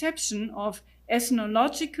the reception of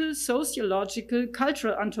ethnological, sociological,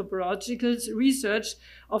 cultural anthropological research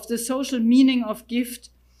of the social meaning of gift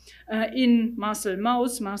in Marcel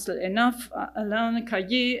Mauss, Marcel Enough, Alain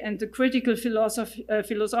Caillé, and the critical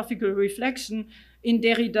philosophical reflection in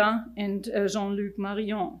Derrida and Jean-Luc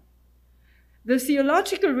Marion. The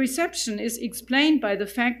theological reception is explained by the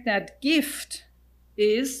fact that gift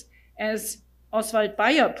is, as Oswald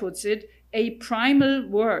Bayer puts it, a primal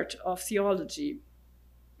word of theology.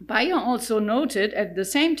 Bayer also noted at the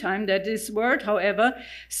same time that this word, however,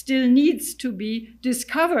 still needs to be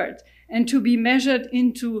discovered and to be measured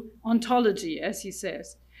into ontology, as he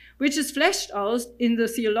says, which is fleshed out in the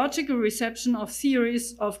theological reception of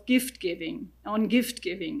theories of gift-giving, on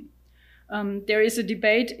gift-giving. There is a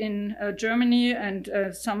debate in Germany and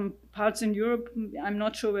some parts in Europe. I'm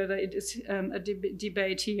not sure whether it is a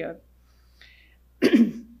debate here.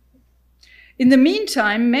 In the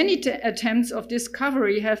meantime, many attempts of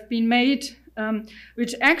discovery have been made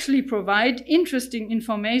which actually provide interesting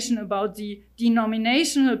information about the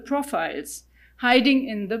denominational profiles hiding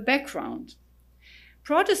in the background.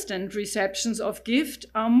 Protestant receptions of gift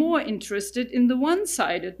are more interested in the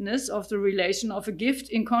one-sidedness of the relation of a gift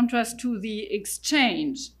in contrast to the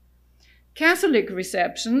exchange. Catholic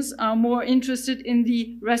receptions are more interested in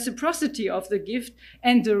the reciprocity of the gift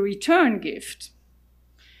and the return gift.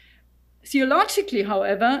 Theologically,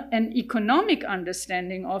 however, an economic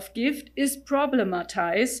understanding of gift is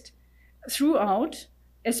problematized throughout,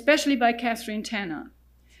 especially by Catherine Tanner.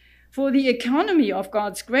 For the economy of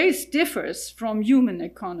God's grace differs from human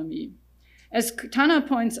economy. As Tanner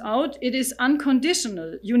points out, it is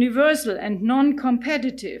unconditional, universal, and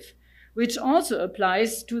non-competitive, which also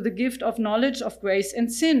applies to the gift of knowledge of grace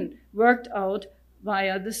and sin worked out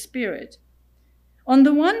via the Spirit. On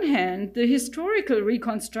the one hand, the historical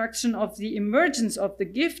reconstruction of the emergence of the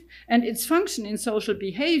gift and its function in social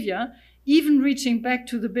behavior, even reaching back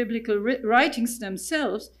to the biblical writings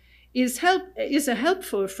themselves, is a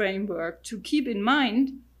helpful framework to keep in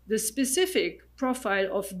mind the specific profile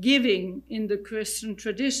of giving in the Christian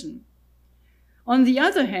tradition. On the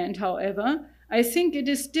other hand, however, I think it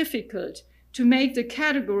is difficult to make the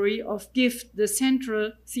category of gift the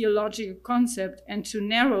central theological concept and to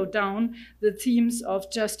narrow down the themes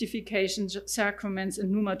of justification, sacraments,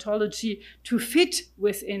 and pneumatology to fit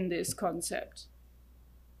within this concept.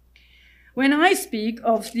 When I speak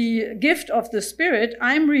of the gift of the Spirit,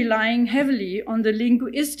 I'm relying heavily on the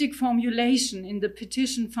linguistic formulation in the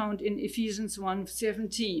petition found in Ephesians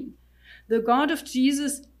 1:17. The God of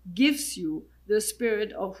Jesus gives you the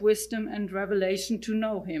spirit of wisdom and revelation to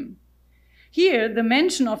know him. Here, the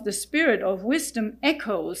mention of the spirit of wisdom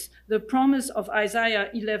echoes the promise of Isaiah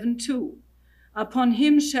 11:2. Upon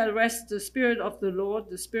him shall rest the spirit of the Lord,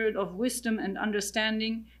 the spirit of wisdom and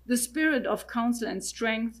understanding, the spirit of counsel and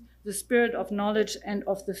strength, the spirit of knowledge and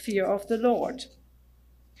of the fear of the Lord.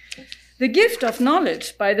 The gift of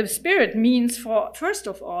knowledge by the Spirit means, first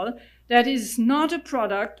of all, that it is not a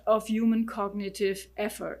product of human cognitive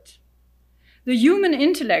effort. The human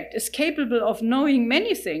intellect is capable of knowing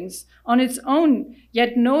many things on its own,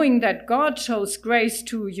 yet knowing that God shows grace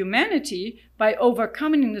to humanity by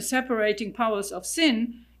overcoming the separating powers of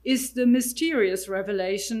sin is the mysterious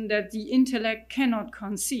revelation that the intellect cannot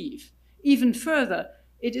conceive. Even further,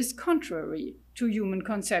 it is contrary to human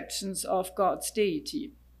conceptions of God's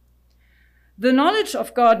deity. The knowledge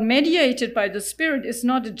of God mediated by the Spirit is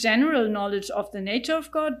not a general knowledge of the nature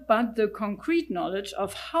of God, but the concrete knowledge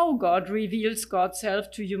of how God reveals God's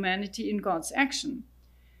self to humanity in God's action.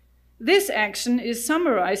 This action is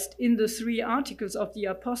summarized in the 3 articles of the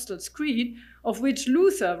Apostles' Creed, of which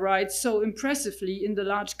Luther writes so impressively in the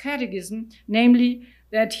Large Catechism, namely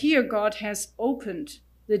that here God has opened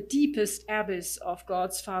the deepest abyss of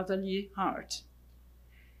God's fatherly heart.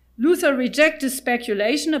 Luther rejected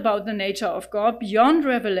speculation about the nature of God beyond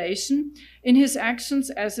revelation in his actions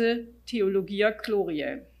as a Theologia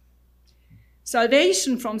Gloriae.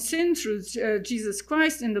 Salvation from sin through Jesus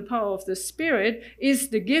Christ in the power of the Spirit is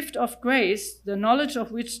the gift of grace, the knowledge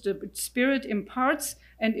of which the Spirit imparts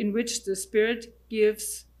and in which the Spirit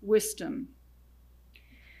gives wisdom.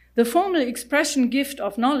 The formal expression gift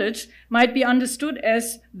of knowledge might be understood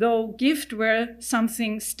as though gift were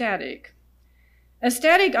something static. A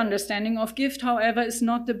static understanding of gift, however, is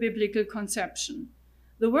not the biblical conception.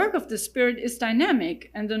 The work of the Spirit is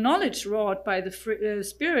dynamic, and the knowledge wrought by the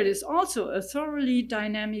Spirit is also a thoroughly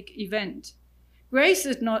dynamic event. Grace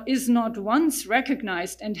is not once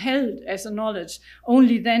recognized and held as a knowledge,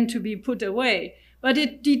 only then to be put away, but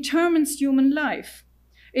it determines human life.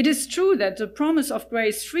 It is true that the promise of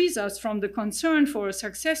grace frees us from the concern for a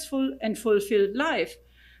successful and fulfilled life,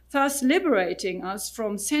 thus liberating us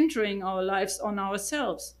from centering our lives on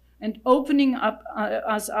ourselves and opening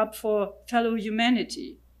us up for fellow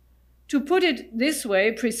humanity. To put it this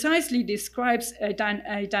way precisely describes a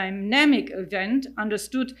dynamic event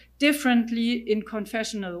understood differently in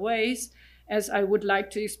confessional ways, as I would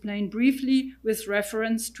like to explain briefly with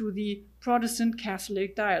reference to the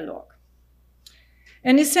Protestant-Catholic dialogue.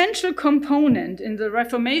 An essential component in the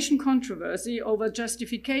Reformation controversy over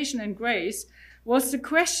justification and grace was the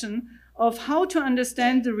question of how to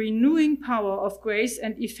understand the renewing power of grace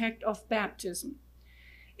and effect of baptism.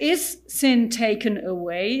 Is sin taken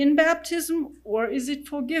away in baptism, or is it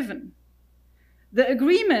forgiven? The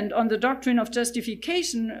agreement on the doctrine of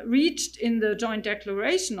justification reached in the Joint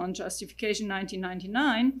Declaration on Justification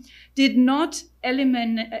 1999 did not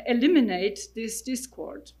eliminate this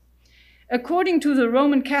discord. According to the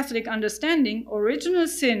Roman Catholic understanding, original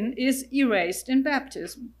sin is erased in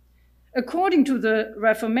baptism. According to the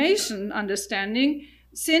Reformation understanding,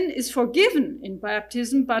 sin is forgiven in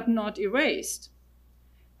baptism but not erased.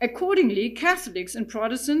 Accordingly, Catholics and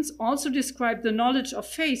Protestants also describe the knowledge of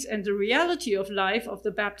faith and the reality of life of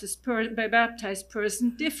the baptized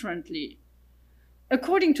person differently.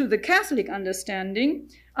 According to the Catholic understanding,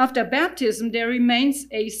 after baptism there remains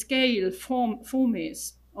a scale,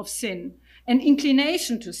 fomes, of sin, an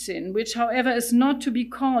inclination to sin, which, however, is not to be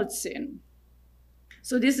called sin.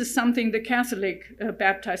 So this is something the Catholic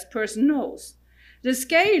baptized person knows. The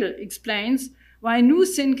scale explains why new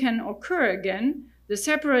sin can occur again, the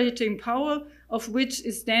separating power of which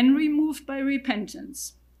is then removed by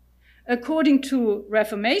repentance. According to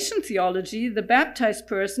Reformation theology, the baptized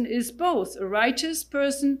person is both a righteous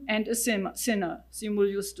person and a sinner,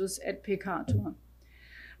 simul justus et peccator.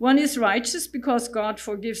 One is righteous because God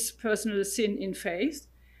forgives personal sin in faith.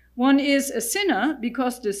 One is a sinner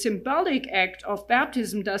because the symbolic act of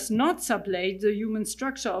baptism does not sublate the human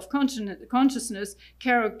structure of consciousness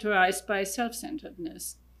characterized by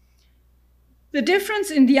self-centeredness. The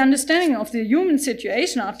difference in the understanding of the human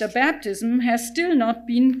situation after baptism has still not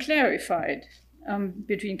been clarified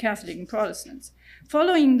between Catholic and Protestants.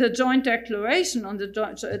 Following the Joint Declaration on the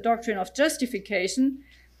doctrine of justification,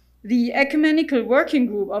 the Ecumenical Working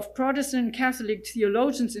Group of Protestant and Catholic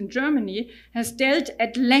theologians in Germany has dealt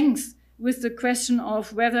at length with the question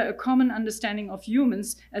of whether a common understanding of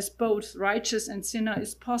humans as both righteous and sinner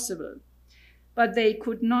is possible. But they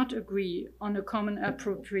could not agree on a common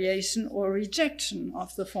appropriation or rejection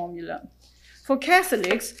of the formula. For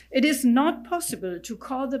Catholics, it is not possible to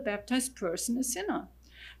call the baptized person a sinner,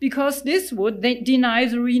 because this would deny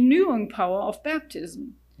the renewing power of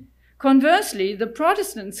baptism. Conversely, the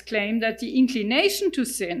Protestants claim that the inclination to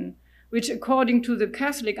sin, which according to the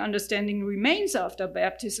Catholic understanding remains after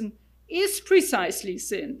baptism, is precisely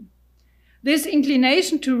sin. This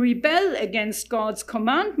inclination to rebel against God's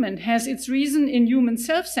commandment has its reason in human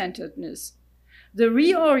self-centeredness. The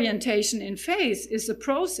reorientation in faith is a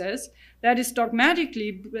process that is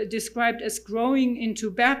dogmatically described as growing into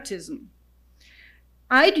baptism.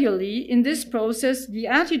 Ideally, in this process, the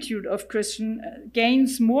attitude of Christian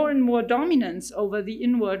gains more and more dominance over the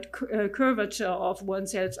inward curvature of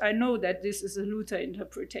oneself. I know that this is a Luther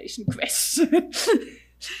interpretation question.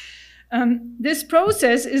 This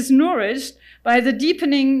process is nourished by the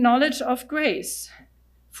deepening knowledge of grace.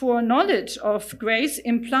 For knowledge of grace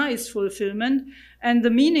implies fulfillment, and the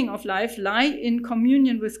meaning of life lie in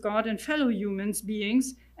communion with God and fellow human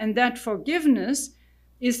beings, and that forgiveness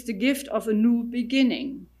is the gift of a new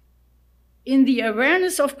beginning. In the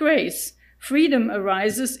awareness of grace, Freedom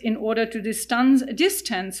arises in order to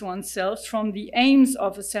distance oneself from the aims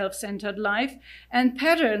of a self-centered life and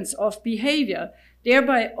patterns of behavior,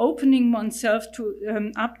 thereby opening oneself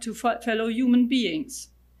up to fellow human beings.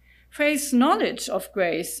 Faith's knowledge of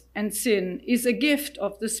grace and sin is a gift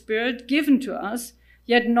of the Spirit given to us,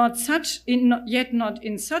 yet not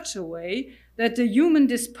in such a way that the human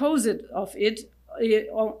disposal of it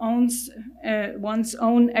owns one's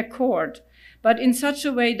own accord, but in such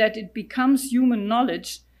a way that it becomes human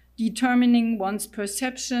knowledge, determining one's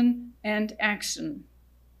perception and action.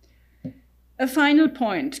 A final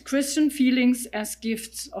point, Christian feelings as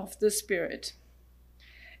gifts of the Spirit.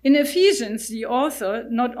 In Ephesians, the author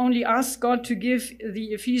not only asks God to give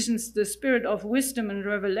the Ephesians the spirit of wisdom and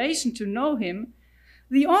revelation to know him,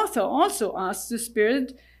 the author also asks the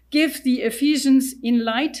Spirit, give the Ephesians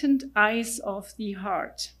enlightened eyes of the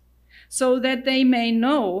heart, so that they may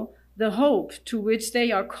know the hope to which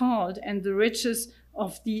they are called and the riches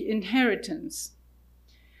of the inheritance.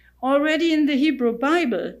 Already in the Hebrew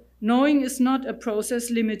Bible, knowing is not a process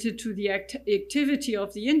limited to the activity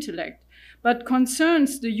of the intellect, but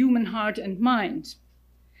concerns the human heart and mind.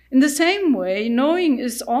 In the same way, knowing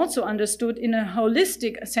is also understood in a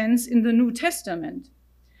holistic sense in the New Testament.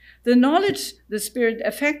 The knowledge the Spirit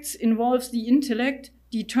affects involves the intellect,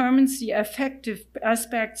 determines the affective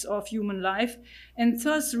aspects of human life, and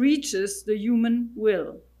thus reaches the human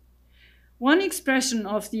will. One expression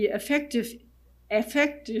of the affective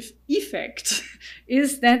effect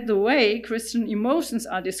is that the way Christian emotions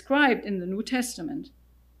are described in the New Testament.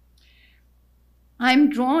 I'm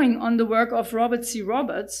drawing on the work of Robert C.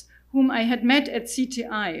 Roberts, whom I had met at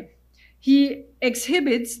CTI. He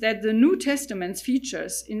exhibits that the New Testament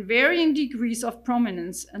features in varying degrees of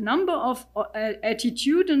prominence a number of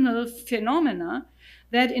attitudinal phenomena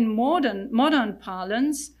that in modern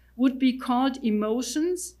parlance would be called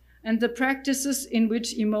emotions and the practices in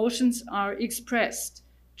which emotions are expressed: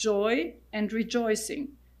 joy and rejoicing,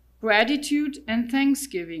 gratitude and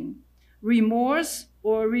thanksgiving, remorse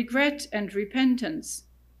or regret and repentance,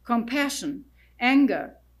 compassion,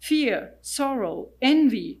 anger, fear, sorrow,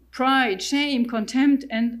 envy, pride, shame, contempt,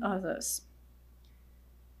 and others.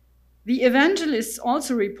 The evangelists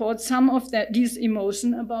also report some of these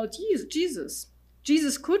emotions about Jesus.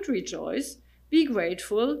 Jesus could rejoice, be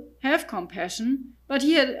grateful, have compassion, but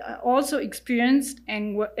he had also experienced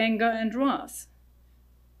anger and wrath.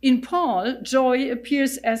 In Paul, joy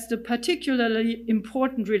appears as the particularly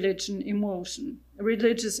important religious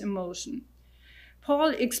emotion. Paul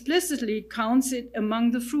explicitly counts it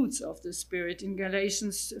among the fruits of the Spirit in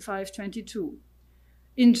Galatians 5:22.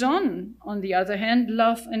 In John, on the other hand,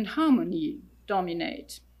 love and harmony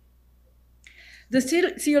dominate. The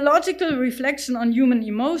theological reflection on human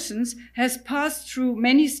emotions has passed through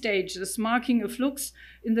many stages, marking a flux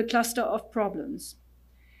in the cluster of problems.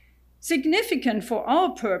 Significant for our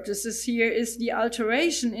purposes here is the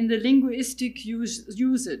alteration in the linguistic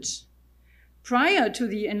usage. Prior to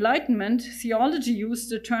the Enlightenment, theology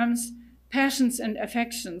used the terms passions and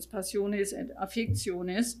affections, passiones and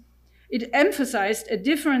affectiones. It emphasized a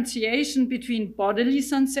differentiation between bodily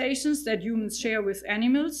sensations that humans share with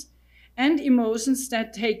animals and emotions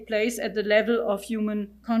that take place at the level of human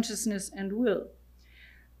consciousness and will.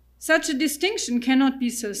 Such a distinction cannot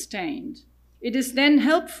be sustained. It is then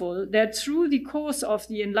helpful that through the course of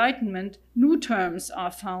the Enlightenment, new terms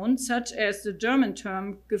are found, such as the German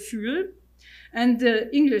term Gefühl and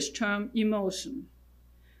the English term emotion.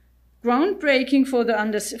 Groundbreaking for the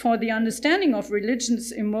understanding of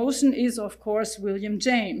religion's emotion is, of course, William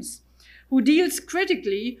James, who deals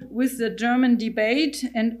critically with the German debate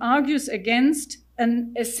and argues against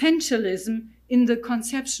an essentialism in the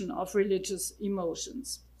conception of religious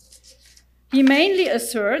emotions. He mainly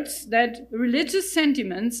asserts that religious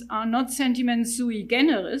sentiments are not sentiments sui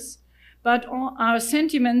generis, but are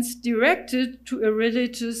sentiments directed to a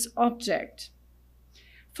religious object.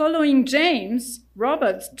 Following James,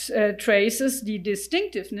 Roberts traces the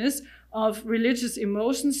distinctiveness of religious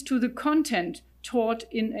emotions to the content taught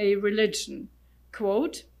in a religion.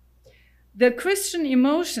 Quote, "The Christian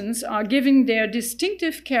emotions are given their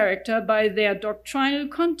distinctive character by their doctrinal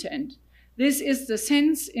content. This is the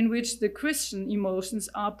sense in which the Christian emotions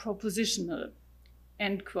are propositional."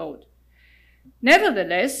 End quote.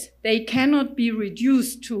 Nevertheless, they cannot be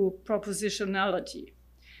reduced to propositionality,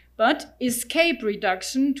 but escape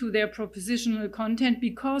reduction to their propositional content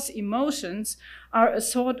because emotions are a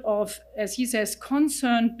sort of, as he says,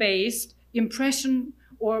 concern-based impression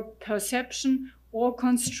or perception or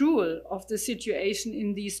construal of the situation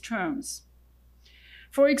in these terms.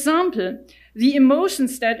 For example, the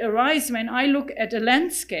emotions that arise when I look at a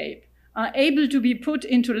landscape are able to be put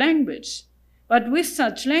into language, But with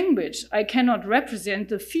such language, I cannot represent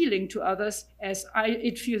the feeling to others as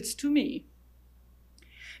it feels to me.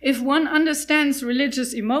 If one understands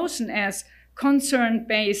religious emotion as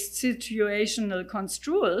concern-based situational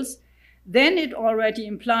construals, then it already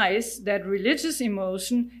implies that religious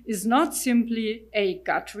emotion is not simply a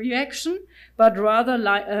gut reaction, but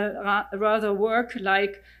rather work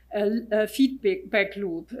like a feedback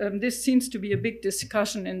loop. This seems to be a big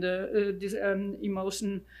discussion in the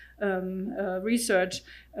emotion research,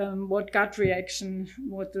 what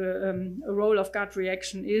the role of gut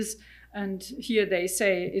reaction is. And here they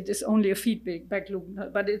say it is only a feedback loop,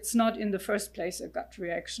 but it's not in the first place a gut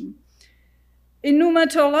reaction. In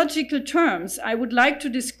pneumatological terms, I would like to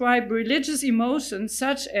describe religious emotions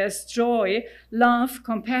such as joy, love,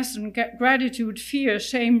 compassion, gratitude, fear,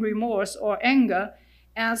 shame, remorse, or anger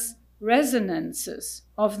as resonances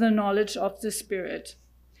of the knowledge of the Spirit.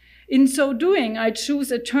 In so doing, I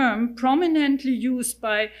choose a term prominently used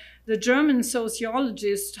by the German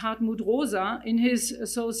sociologist Hartmut Rosa in his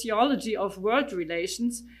Sociology of World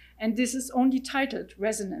Relations, and this is only titled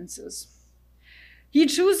Resonances. He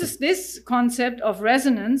chooses this concept of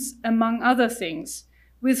resonance, among other things,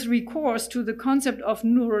 with recourse to the concept of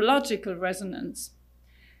neurological resonance.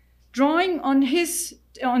 Drawing on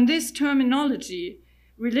this terminology,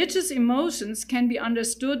 religious emotions can be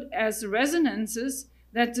understood as resonances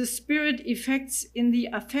that the Spirit effects in the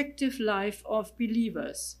affective life of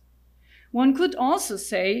believers. One could also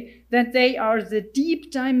say that they are the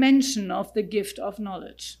deep dimension of the gift of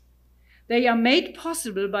knowledge. They are made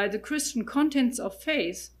possible by the Christian contents of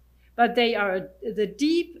faith, but they are the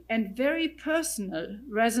deep and very personal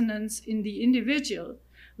resonance in the individual,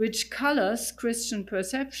 which colors Christian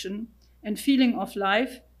perception and feeling of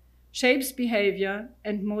life, shapes behavior,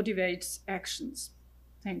 and motivates actions.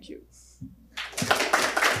 Thank you.